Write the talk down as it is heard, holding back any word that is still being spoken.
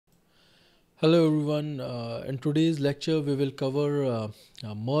Hello everyone. In today's lecture, we will cover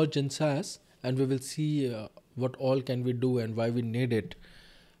merge in SAS, and we will see what all can we do and why we need it.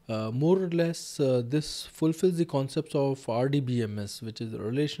 More or less, this fulfills the concepts of RDBMS, which is the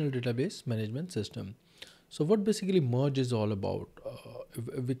Relational Database Management System. So, what basically merge is all about?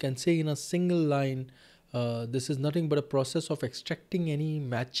 If we can say in a single line, this is nothing but a process of extracting any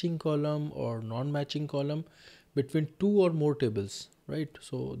matching column or non-matching column between two or more tables, right?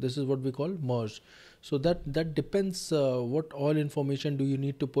 So this is what we call merge. So that depends what all information do you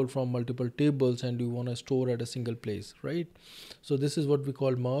need to pull from multiple tables and do you want to store at a single place, right? So this is what we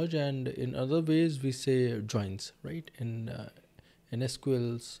call merge, and in other ways we say joins, right? In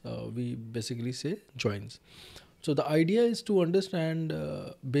SQLs, we basically say joins. So the idea is to understand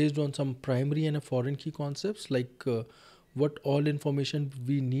based on some primary and a foreign key concepts, like what all information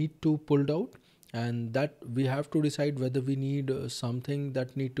we need to pulled out, and that we have to decide whether we need something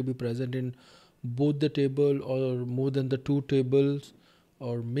that need to be present in both the table or more than the two tables,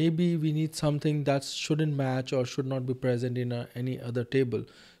 or maybe we need something that shouldn't match or should not be present in any other table.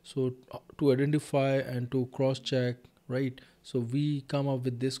 So to identify and to cross check, right? So we come up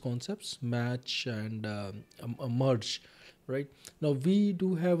with these concepts: match and a merge, right? Now we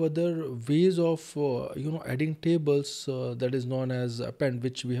do have other ways of adding tables, that is known as append,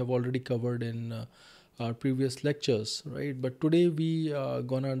 which we have already covered in our previous lectures, right? But today we are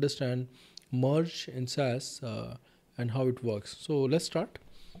gonna understand merge in SAS and how it works. So let's start.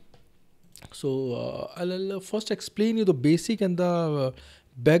 So I'll first explain you the basic and the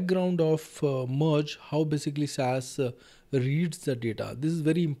background of merge, how basically SAS reads the data. This is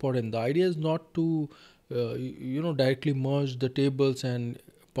very important. The idea is not to directly merge the tables and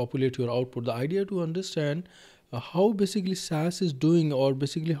populate your output. The idea to understand how basically SAS is doing, or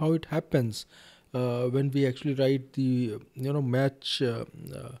basically how it happens when we actually write the match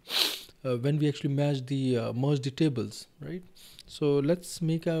when we actually match the merge the tables, right? So let's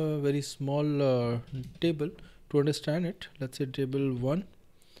make a very small table to understand it. Let's say table 1.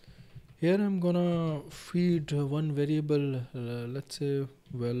 Here I'm gonna feed one variable, let's say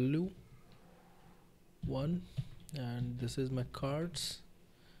value 1, and this is my cards.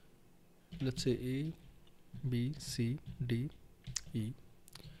 Let's say A, B, C, D, E.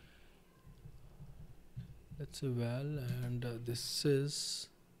 Let's say val, and this is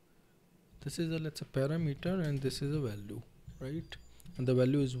a, let's say, parameter, and this is a value, right? And the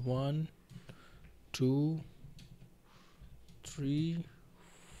value is 1, 2, 3,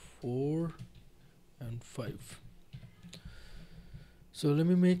 4 and 5. So let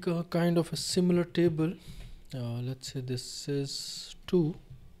me make a kind of a similar table. Let's say this is 2.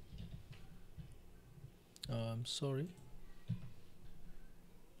 I'm sorry,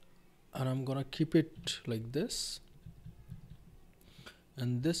 and I'm gonna keep it like this,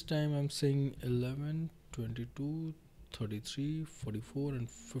 and this time I'm saying 11, 22, 33, 44 and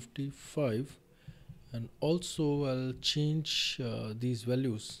 55, and also I'll change these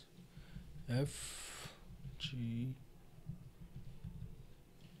values F, G.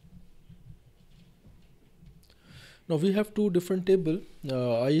 Now we have two different table.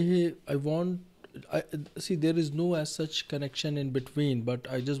 I see there is no as such connection in between, but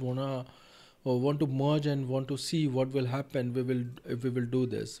I just want to merge and want to see what will happen. We will do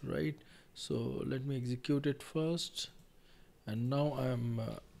this, right? So let me execute it first, and now I'm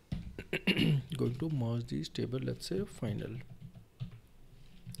going to merge these table. Let's say final.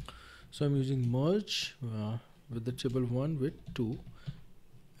 So I'm using merge with the table 1 with 2,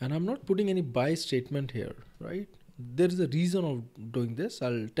 and I'm not putting any by statement here, right? There is a reason of doing this.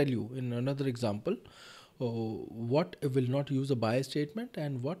 I'll tell you in another example what will not use a by statement,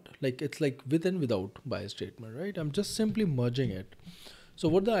 and what, like, it's like with and without by statement, right? I'm just simply merging it. So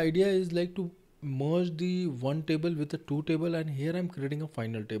what the idea is, like, to merge the one table with the two table, and here I'm creating a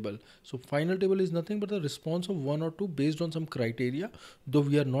final table. So final table is nothing but the response of one or two based on some criteria, though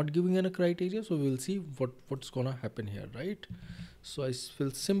we are not giving any criteria. So we'll see what's gonna happen here, right? So I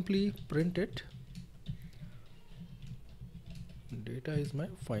will simply print it. Data is my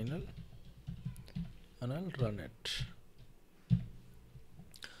final, and I'll run it.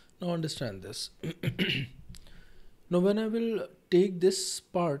 Now understand this. Now when I will take this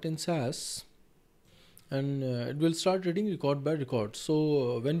part in SAS, and it will start reading record by record.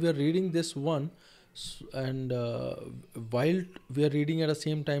 So when we are reading this one, and while we are reading at the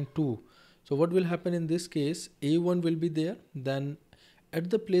same time 2, so what will happen in this case, A1 will be there, then at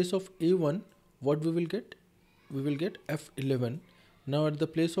the place of A1, what we will get F11. Now at the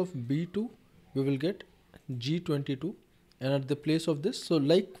place of B2 we will get G22, and at the place of this, so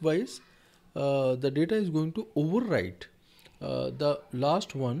likewise the data is going to overwrite the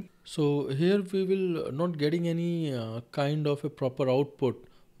last one. So here we will not getting any kind of a proper output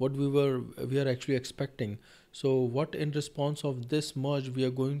what we are actually expecting. So what in response of this merge we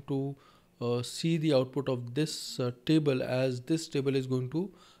are going to see the output of this table, as this table is going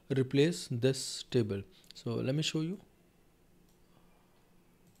to replace this table. So let me show you.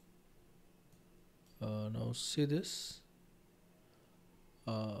 Now see this.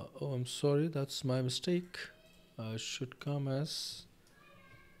 Oh, I'm sorry, that's my mistake. Should come as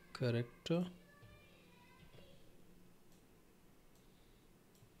character.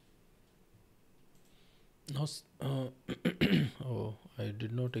 Now, oh, I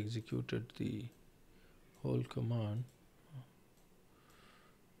did not executed the whole command.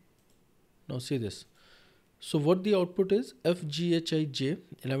 Now see this. So what the output is FGHIJ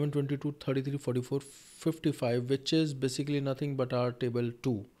 11, 22, 33, 44, 55, which is basically nothing but our table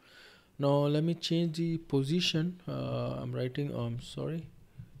 2. Now let me change the position. I'm writing, I'm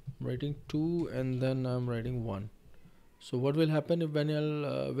writing 2 and then I'm writing 1. So what will happen if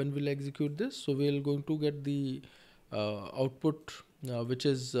when we'll execute this? So we're going to get the output which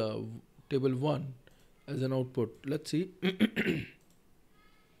is table 1 as an output. Let's see.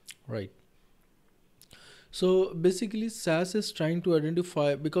 Right. So basically SAS is trying to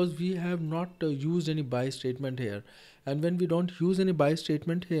identify, because we have not used any by statement here, and when we don't use any by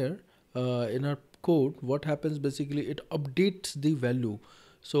statement here in our code, what happens basically, it updates the value.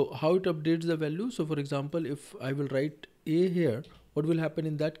 So how it updates the value? So for example, if I will write a here, what will happen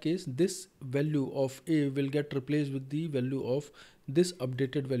in that case? This value of a will get replaced with the value of this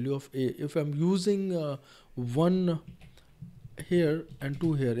updated value of a. If I'm using 1 here and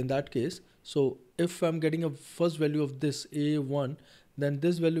 2 here, in that case, so if I'm getting a first value of this a1, then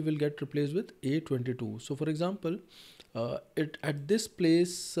this value will get replaced with a22. So for example, it at this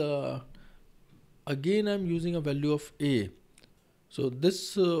place, again I'm using a value of a. So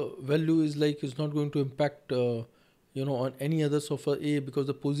this value is not going to impact on any other software a, because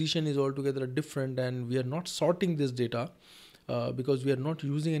the position is altogether different and we are not sorting this data because we are not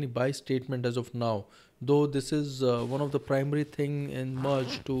using any by statement as of now, though this is one of the primary thing in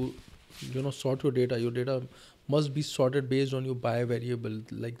merge to sort your data. Your data must be sorted based on your by variable,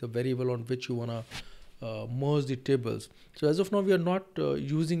 like the variable on which you want to merge the tables. So as of now we are not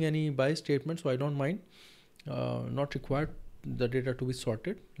using any by statement, so I don't mind, not required the data to be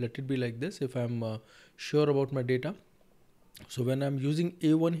sorted. Let it be like this if I'm sure about my data. So when I'm using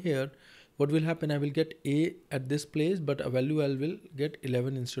a1 here, what will happen, I will get a at this place, but a value I will get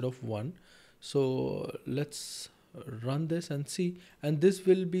 11 instead of 1. So let's run this and see, and this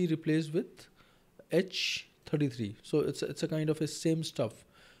will be replaced with h33. So it's a kind of a same stuff.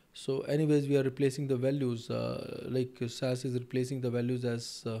 So anyways, we are replacing the values, like SAS is replacing the values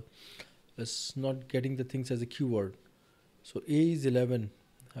as not getting the things as a keyword. So a is 11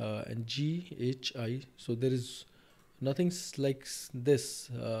 and g h I, so there is nothing like this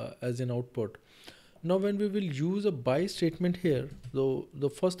as an output. Now when we will use a by statement here, though, the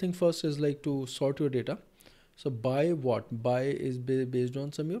first thing first is like to sort your data. So by what? By is based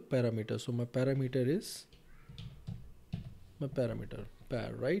on some your parameter. So my parameter is my parameter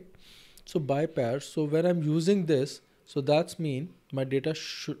pair, right? So by pair. So when I'm using this, so that's mean my data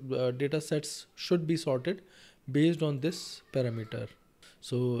sets should be sorted based on this parameter.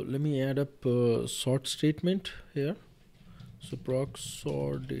 So let me add up sort statement here. So proc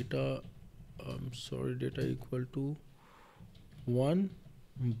sort data, data equal to 1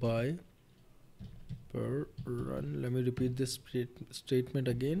 by per run. Let me repeat this statement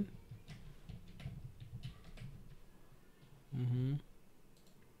again.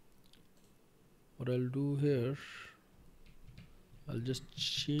 What I'll do here, I'll just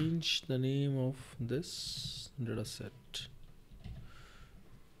change the name of this data set.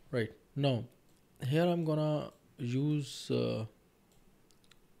 Right, now here I'm gonna use the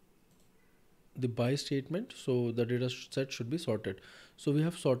by statement, so the data set should be sorted. So we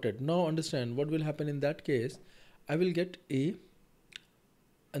have sorted. Now understand what will happen in that case. I will get a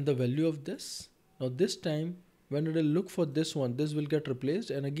and the value of this. Now this time when it will look for this one, this will get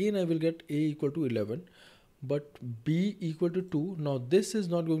replaced, and again I will get a equal to 11 but b equal to 2. Now this is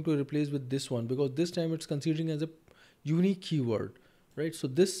not going to replace with this one, because this time it's considering as a unique keyword, right? So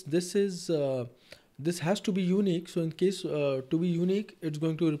this is this has to be unique. So in case to be unique, it's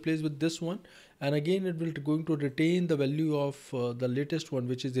going to replace with this one, and again it will going to retain the value of the latest one,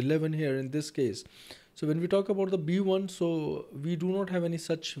 which is 11 here in this case. So when we talk about the b1, so we do not have any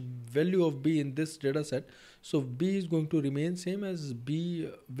such value of b in this data set. So b is going to remain same, as b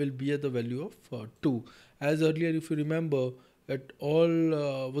will be at the value of 2. As earlier, if you remember, it all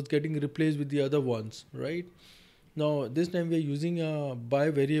was getting replaced with the other ones, right? Now this time we are using a by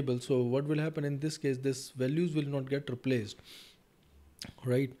variable. So what will happen in this case? This values will not get replaced,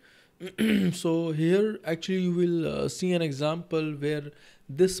 right? So here actually you will see an example where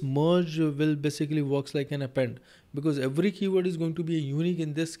this merge will basically works like an append, because every keyword is going to be unique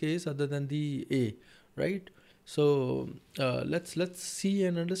in this case other than the a, right? So let's see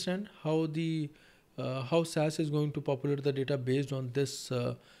and understand how the how SAS is going to populate the data based on this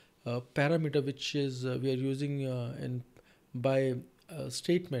parameter which is we are using in by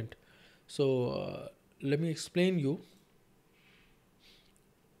statement. So let me explain you.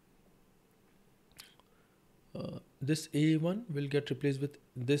 This A1 will get replaced with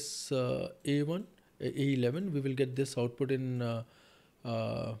this A1, A11. We will get this output in.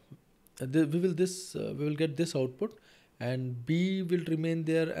 We will get this output, and B will remain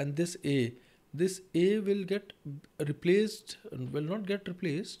there, and this A will get replaced. Will not get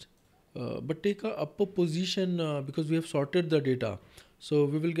replaced, but take a upper position because we have sorted the data. So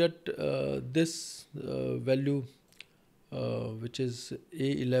we will get this value which is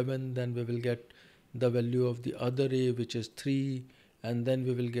A11, then we will get the value of the other A which is 3, and then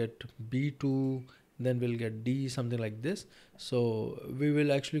we will get B2, then we'll get D, something like this. So we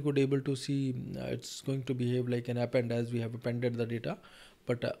will actually could able to see it's going to behave like an append as we have appended the data,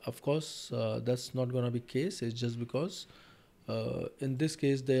 but of course that's not gonna be case. It's just because in this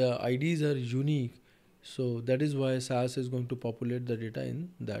case the IDs are unique, so that is why SAS is going to populate the data in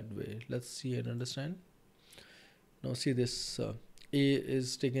that way. Let's see and understand. Now see this A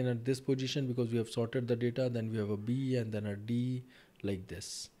is taken at this position because we have sorted the data, then we have a B and then a D like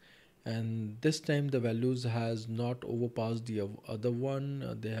this. And this time the values has not overpassed the other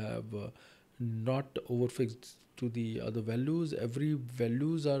one. They have not overfixed to the other values. Every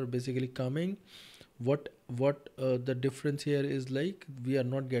values are basically coming. What the difference here is, like, we are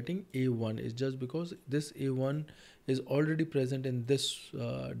not getting A1 is just because this A1 is already present in this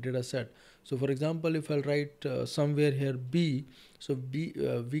data set. So for example, if I'll write somewhere here B, so B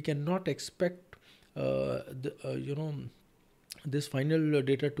we cannot expect this final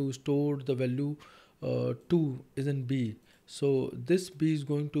data to store the value 2 is in B. So this B is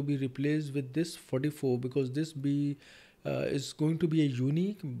going to be replaced with this 44 because this B is going to be a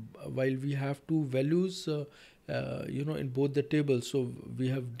unique, while we have two values in both the tables. So we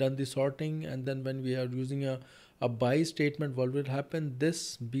have done the sorting, and then when we are using a by statement, what will happen?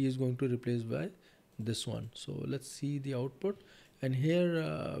 This B is going to replace by this one. So let's see the output, and here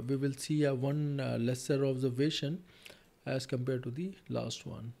we will see a one lesser observation as compared to the last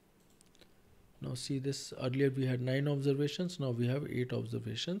one. Now see this, earlier we had 9 observations, now we have 8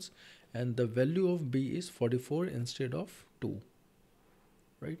 observations, and the value of B is 44 instead of 2,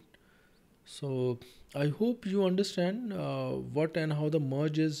 right? So I hope you understand what and how the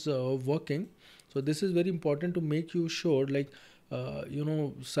merge is working. So this is very important to make you sure, like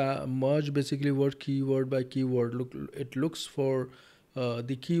merge basically word keyword by keyword. It looks for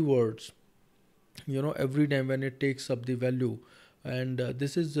the keywords every time when it takes up the value, and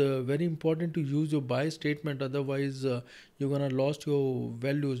this is very important to use your by statement, otherwise you're gonna lost your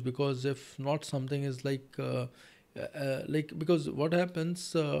values, because if not, something is like because what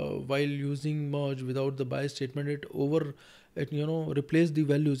happens while using merge without the by statement, it replace the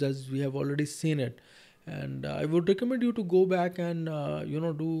values as we have already seen it. And I would recommend you to go back and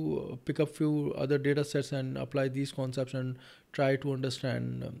do pick up few other data sets and apply these concepts and try to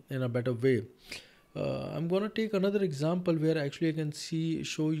understand in a better way. I'm gonna take another example where actually I can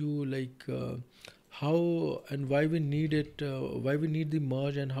show you how and why we need it, why we need the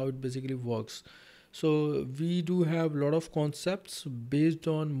merge and how it basically works. So we do have a lot of concepts based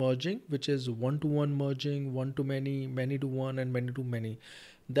on merging, which is one-to-one merging, one-to-many, many-to-one, and many-to-many.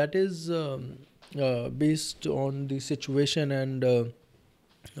 That is based on the situation and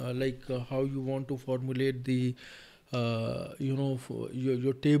how you want to formulate the for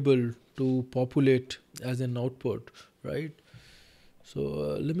your table to populate as an output, right?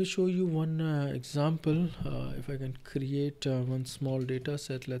 So let me show you one example. If I can create one small data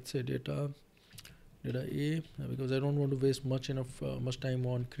set, let's say data A, because I don't want to waste much time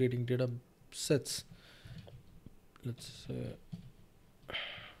on creating data sets. Let's say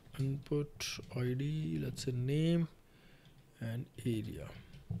input ID, let's say name and area.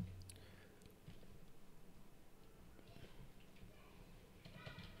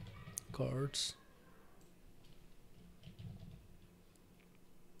 Cards.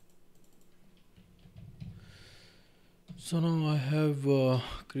 So now I have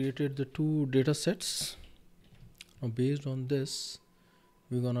created the two data sets. Now based on this,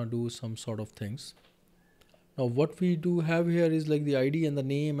 we're gonna do some sort of things. Now what we do have here is like the ID and the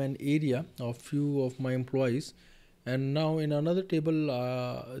name and area of few of my employees, And now in another table,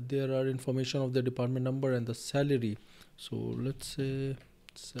 there are information of the department number and the salary. So let's say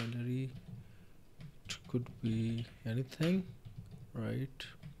salary could be anything, right?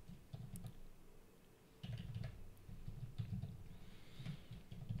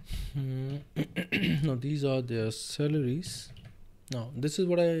 Now these are their salaries. Now this is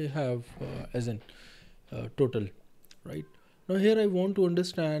what I have as an total, right? Now here I want to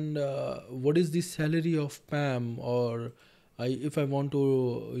understand what is the salary of Pam, or if I want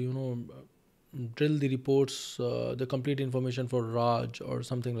to drill the reports, the complete information for Raj or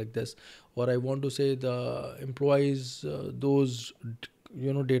something like this, or I want to say the employees, those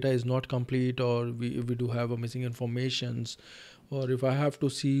data is not complete, or we do have a missing informations, or if I have to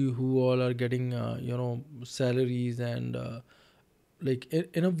see who all are getting salaries, and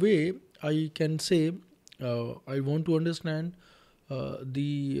in a way I can say I want to understand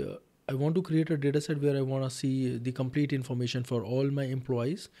the I want to create a data set where I want to see the complete information for all my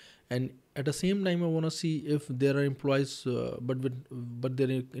employees, and at the same time I want to see if there are employees but their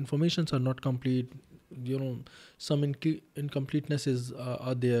informations are not complete, some incompleteness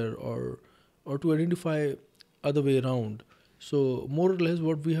are there, or to identify other way around. So more or less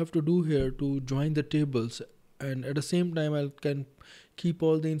what we have to do here to join the tables, and at the same time I can keep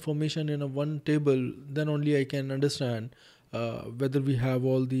all the information in a one table, then only I can understand whether we have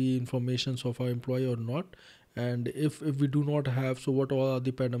all the informations of our employee or not, and if we do not have, so what all are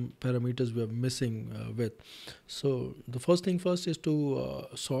the parameters we are missing with. So the first thing first is to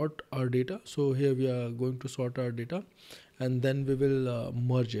sort our data. So here we are going to sort our data, and then we will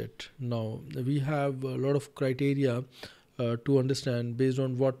merge it. Now we have a lot of criteria to understand based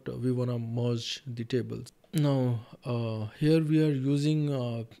on what we want to merge the tables. Now here we are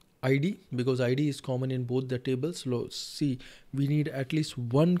using ID, because ID is common in both the tables. So see, we need at least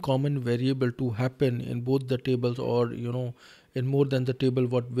one common variable to happen in both the tables, or in more than the table,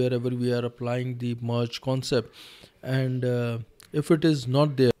 wherever we are applying the merge concept. And if it is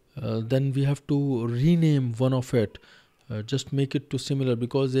not there, then we have to rename one of it, just make it to similar,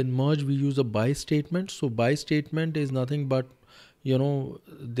 because in merge we use a by statement. So by statement is nothing but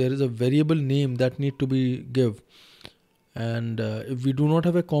there is a variable name that need to be give, and if we do not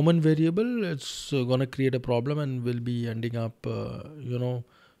have a common variable, it's gonna create a problem, and we'll be ending up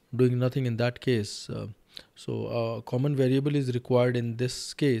doing nothing in that case. So a common variable is required in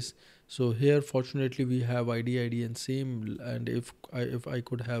this case. So here fortunately we have ID and same, and if I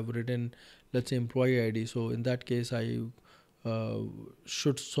could have written, let's say, employee ID, so in that case I uh,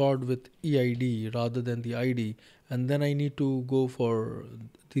 should sort with EID rather than the ID, and then I need to go for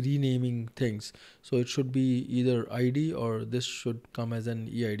the renaming things. So it should be either ID, or this should come as an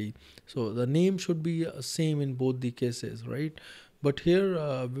EID. So the name should be same in both the cases, right? But here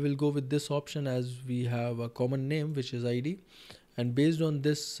we will go with this option, as we have a common name which is ID, and based on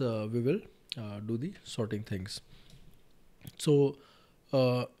this we will do the sorting things. So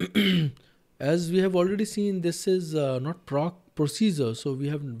as we have already seen, this is not proc procedure, so we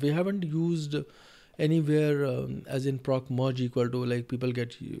haven't used anywhere as in proc merge equal to, like people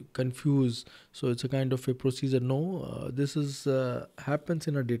get confused, so it's a kind of a procedure. No, this is happens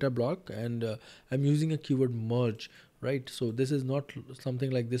in a data block, and I'm using a keyword merge, right? So this is not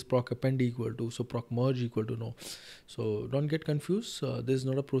something like this proc append equal to, so proc merge equal to, no. So don't get confused, this is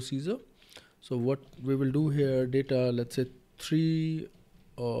not a procedure. So what we will do here, data, let's say 3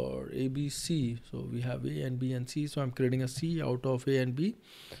 or ABC. So we have A and B and C. So I'm creating a C out of A and B.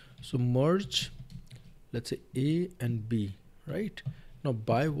 So merge, let's say A and B, right? Now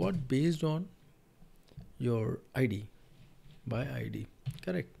by what? Based on your ID, by ID,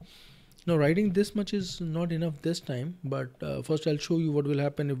 correct? Now writing this much is not enough this time, but first I'll show you what will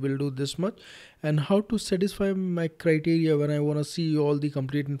happen if we'll do this much, and how to satisfy my criteria when I want to see all the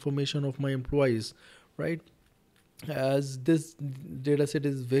complete information of my employees, right? As this data set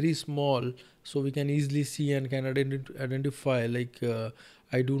is very small, so we can easily see and can identify, like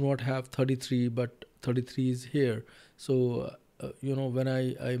I do not have 33, but 33 is here. So when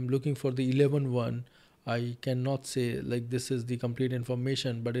I'm looking for the 11 one, I cannot say like this is the complete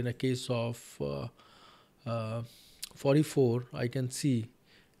information, but in a case of 44 I can see,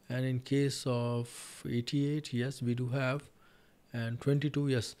 and in case of 88, yes, we do have, and 22,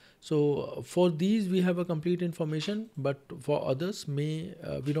 yes. So for these we have a complete information, but for others we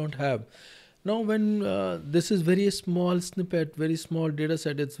don't have. Now when this is very small snippet, very small data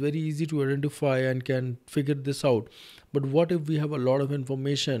set, it's very easy to identify and can figure this out. But what if we have a lot of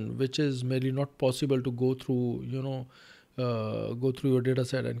information which is merely not possible to go through, go through your data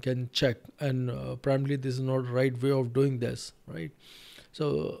set and can check, and primarily this is not the right way of doing this, right?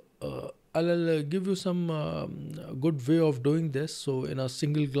 So I'll give you some good way of doing this. So in a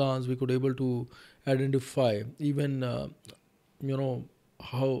single glance, we could able to identify even you know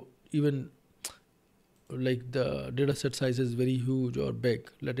how even like the data set size is very huge or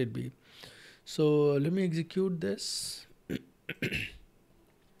big. Let it be. So let me execute this.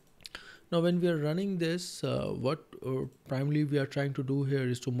 Now when we are running this, what primarily we are trying to do here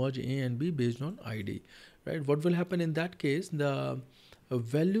is to merge A and B based on ID, right? What will happen in that case? The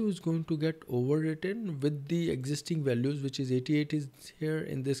value is going to get overwritten with the existing values, which is 88 is here,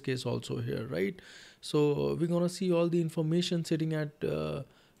 in this case also here, right? So we're gonna see all the information sitting at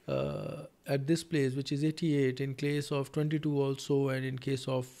this place, which is 88 in case of 22 also, and in case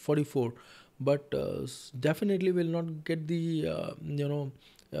of 44, but definitely will not get the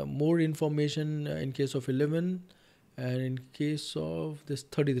more information in case of 11 and in case of this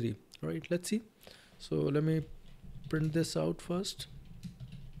 33, right? Let's see. So let me print this out first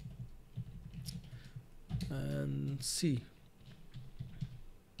and see.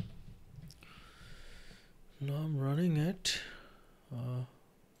 Now I'm running it.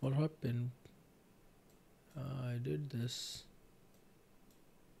 What happened? I did this.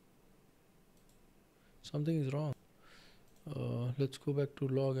 Something is wrong. Let's go back to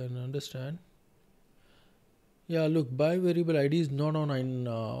log and understand. Yeah, look, by variable ID is not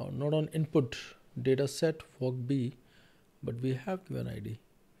on input data set work B, but we have given ID.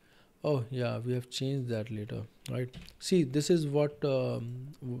 Oh yeah, we have changed that later, right? See, this is what the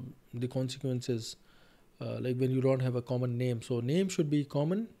consequences like when you don't have a common name. So name should be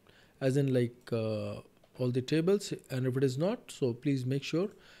common, as in like all the tables, and if it is not, so please make sure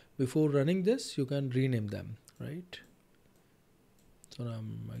before running this you can rename them, right? So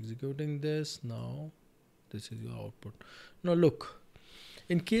I'm executing this now. This is your output. Now look,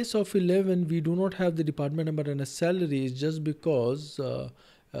 in case of 11, we do not have the department number and a salary, just because the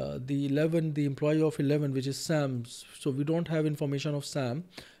 11, the employee of 11, which is Sam, so we don't have information of Sam,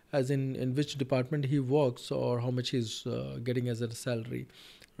 as in which department he works or how much he's getting as a salary,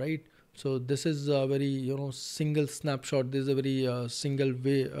 right? So this is a very single snapshot. This is a very single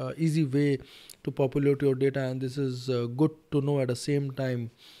way, easy way to populate your data, and this is good to know at the same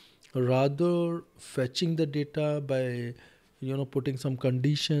time, rather fetching the data by putting some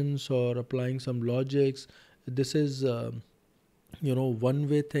conditions or applying some logics. This is one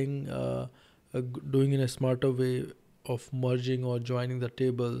way thing, doing in a smarter way of merging or joining the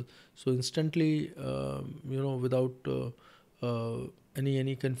table, so instantly without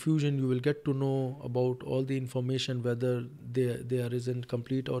any confusion, you will get to know about all the information, whether there isn't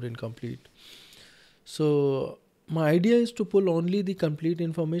complete or incomplete. So my idea is to pull only the complete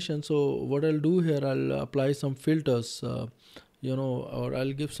information. So what I'll do here, I'll apply some filters, or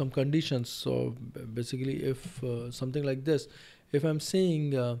I'll give some conditions. So basically, if something like this, if I'm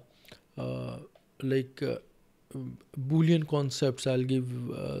saying like Boolean concepts, I'll give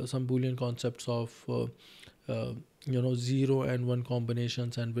some Boolean concepts of 0 and 1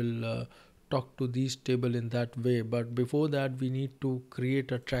 combinations, and will talk to these table in that way. But before that, we need to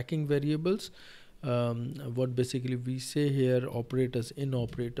create a tracking variables. What basically we say here, operators in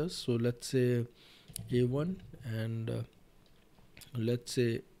operators. So let's say A1 and let's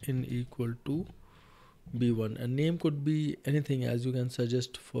say in equal to B1, and name could be anything, as you can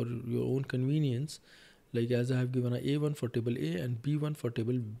suggest for your own convenience, like as I have given a A1 for table A and B1 for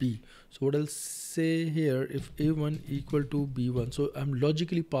table B. So what I'll say here, if A1 equal to B1, so I'm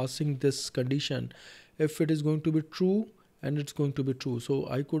logically passing this condition. If it is going to be true, and it's going to be true, so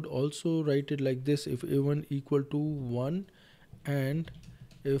I could also write it like this: if A1 equal to 1, and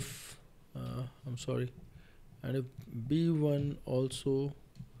if and if B1 also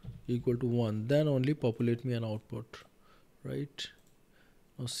equal to 1, then only populate me an output, right?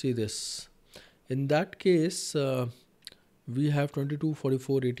 Now see this. In that case, we have 22,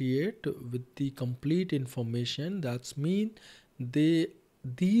 44, 88 with the complete information. That's mean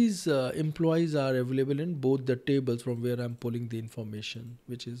these employees are available in both the tables from where I'm pulling the information,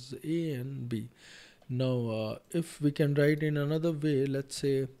 which is A and B. Now, if we can write in another way, let's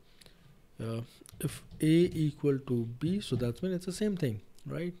say if A equal to B, so that's mean it's the same thing,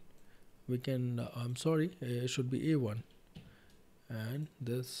 right? We can, it should be A1 and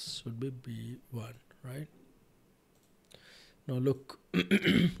this should be B1, right? Now look,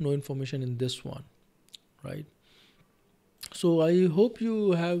 no information in this one, right? So I hope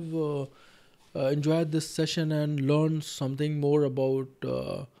you have enjoyed this session and learned something more about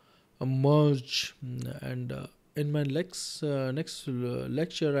a merge. And in my next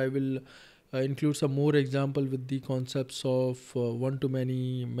lecture, I will include some more example with the concepts of one to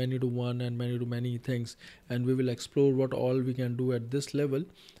many, many to one, and many to many things, and we will explore what all we can do at this level.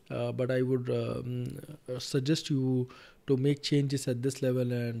 But I would suggest you to make changes at this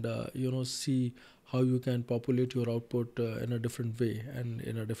level, and see how you can populate your output in a different way and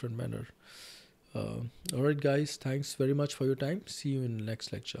in a different manner. uh, all right guys, thanks very much for your time. See you in the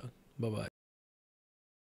next lecture. Bye bye.